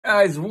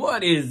Guys,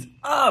 what is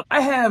up?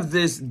 I have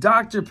this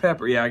Dr.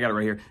 Pepper. Yeah, I got it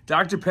right here.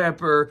 Dr.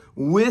 Pepper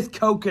with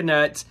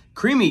coconut,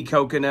 creamy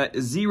coconut,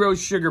 zero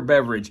sugar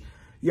beverage.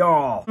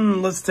 Y'all,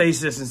 let's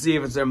taste this and see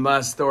if it's a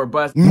must or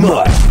bust.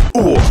 Must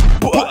or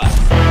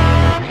bust.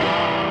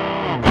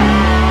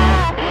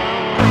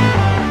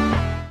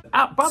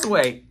 By the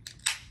way,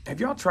 have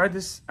y'all tried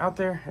this out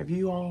there? Have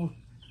y'all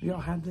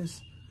had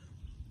this?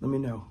 Let me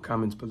know.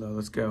 Comments below.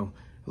 Let's go.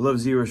 I love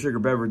zero sugar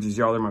beverages,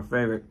 y'all. They're my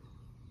favorite.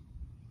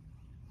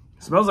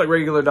 It smells like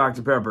regular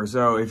Dr. Pepper.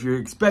 So if you're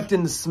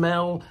expecting the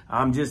smell,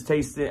 I'm just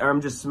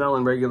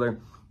smelling regular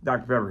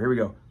Dr. Pepper. Here we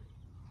go.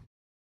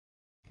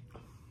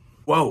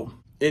 Whoa.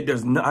 It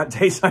does not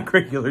taste like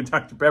regular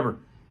Dr. Pepper.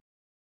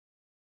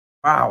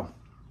 Wow.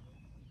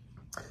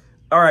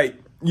 All right.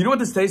 You know what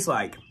this tastes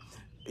like?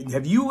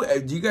 Do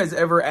you guys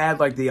ever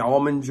add like the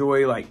Almond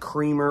Joy like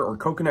creamer or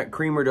coconut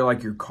creamer to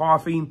like your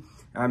coffee?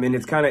 I mean,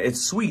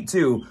 it's sweet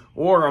too.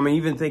 Or I'm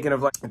even thinking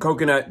of like a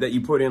coconut that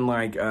you put in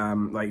like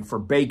for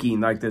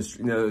baking, like this,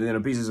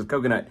 pieces of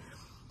coconut.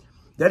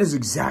 That is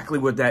exactly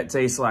what that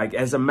tastes like.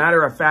 As a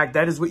matter of fact,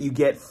 that is what you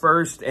get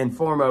first and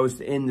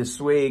foremost in the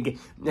swig.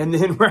 And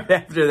then right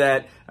after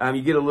that,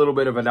 you get a little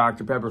bit of a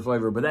Dr. Pepper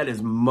flavor, but that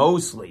is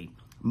mostly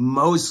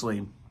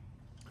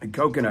a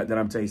coconut that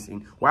I'm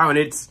tasting. Wow, and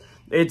it's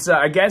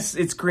I guess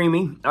it's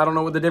creamy. I don't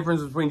know what the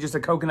difference between just a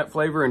coconut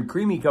flavor and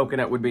creamy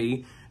coconut would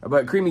be,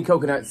 but creamy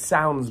coconut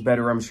sounds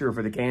better, I'm sure,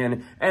 for the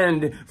can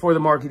and for the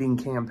marketing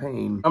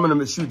campaign. I'm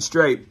gonna shoot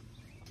straight.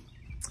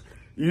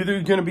 You're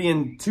either gonna be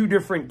in two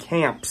different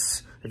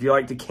camps if you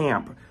like to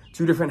camp,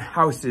 two different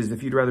houses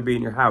if you'd rather be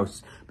in your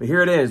house. But here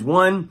it is.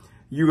 One,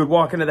 you would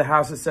walk into the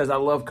house that says, I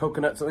love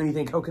coconut, so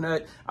anything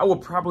coconut, I will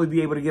probably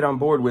be able to get on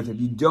board with. If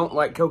you don't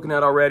like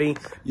coconut already,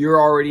 you're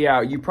already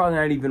out. You're probably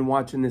not even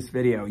watching this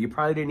video. You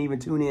probably didn't even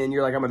tune in.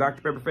 You're like, I'm a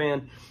Dr. Pepper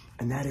fan,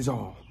 and that is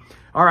all.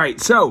 All right,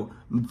 so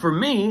for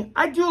me,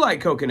 I do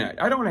like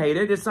coconut. I don't hate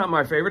it. It's not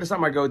my favorite. It's not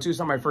my go-to. It's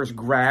not my first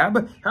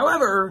grab.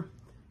 However,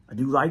 I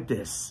do like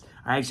this.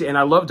 And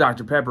I love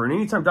Dr. Pepper. And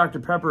anytime Dr.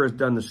 Pepper has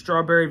done the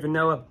strawberry,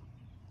 vanilla,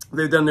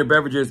 they've done their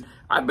beverages,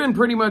 I've been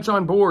pretty much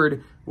on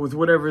board with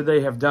whatever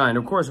they have done.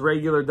 Of course,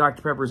 regular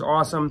Dr. Pepper is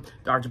awesome.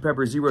 Dr.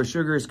 Pepper Zero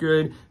Sugar is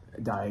good.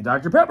 Diet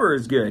Dr. Pepper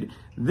is good.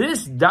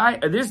 This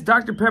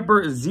Dr.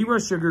 Pepper Zero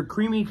Sugar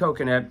Creamy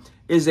Coconut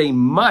is a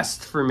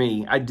must for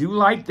me. I do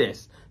like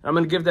this. I'm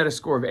going to give that a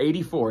score of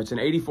 84. It's an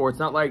 84. It's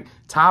not like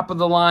top of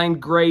the line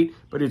great,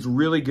 but it's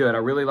really good. I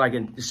really like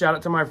it. Shout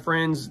out to my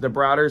friends, the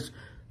Browders,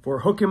 for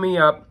hooking me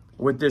up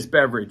with this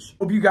beverage.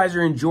 Hope you guys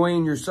are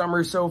enjoying your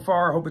summer so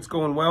far. Hope it's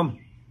going well.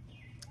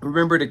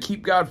 Remember to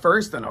keep God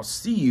first, and I'll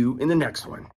see you in the next one.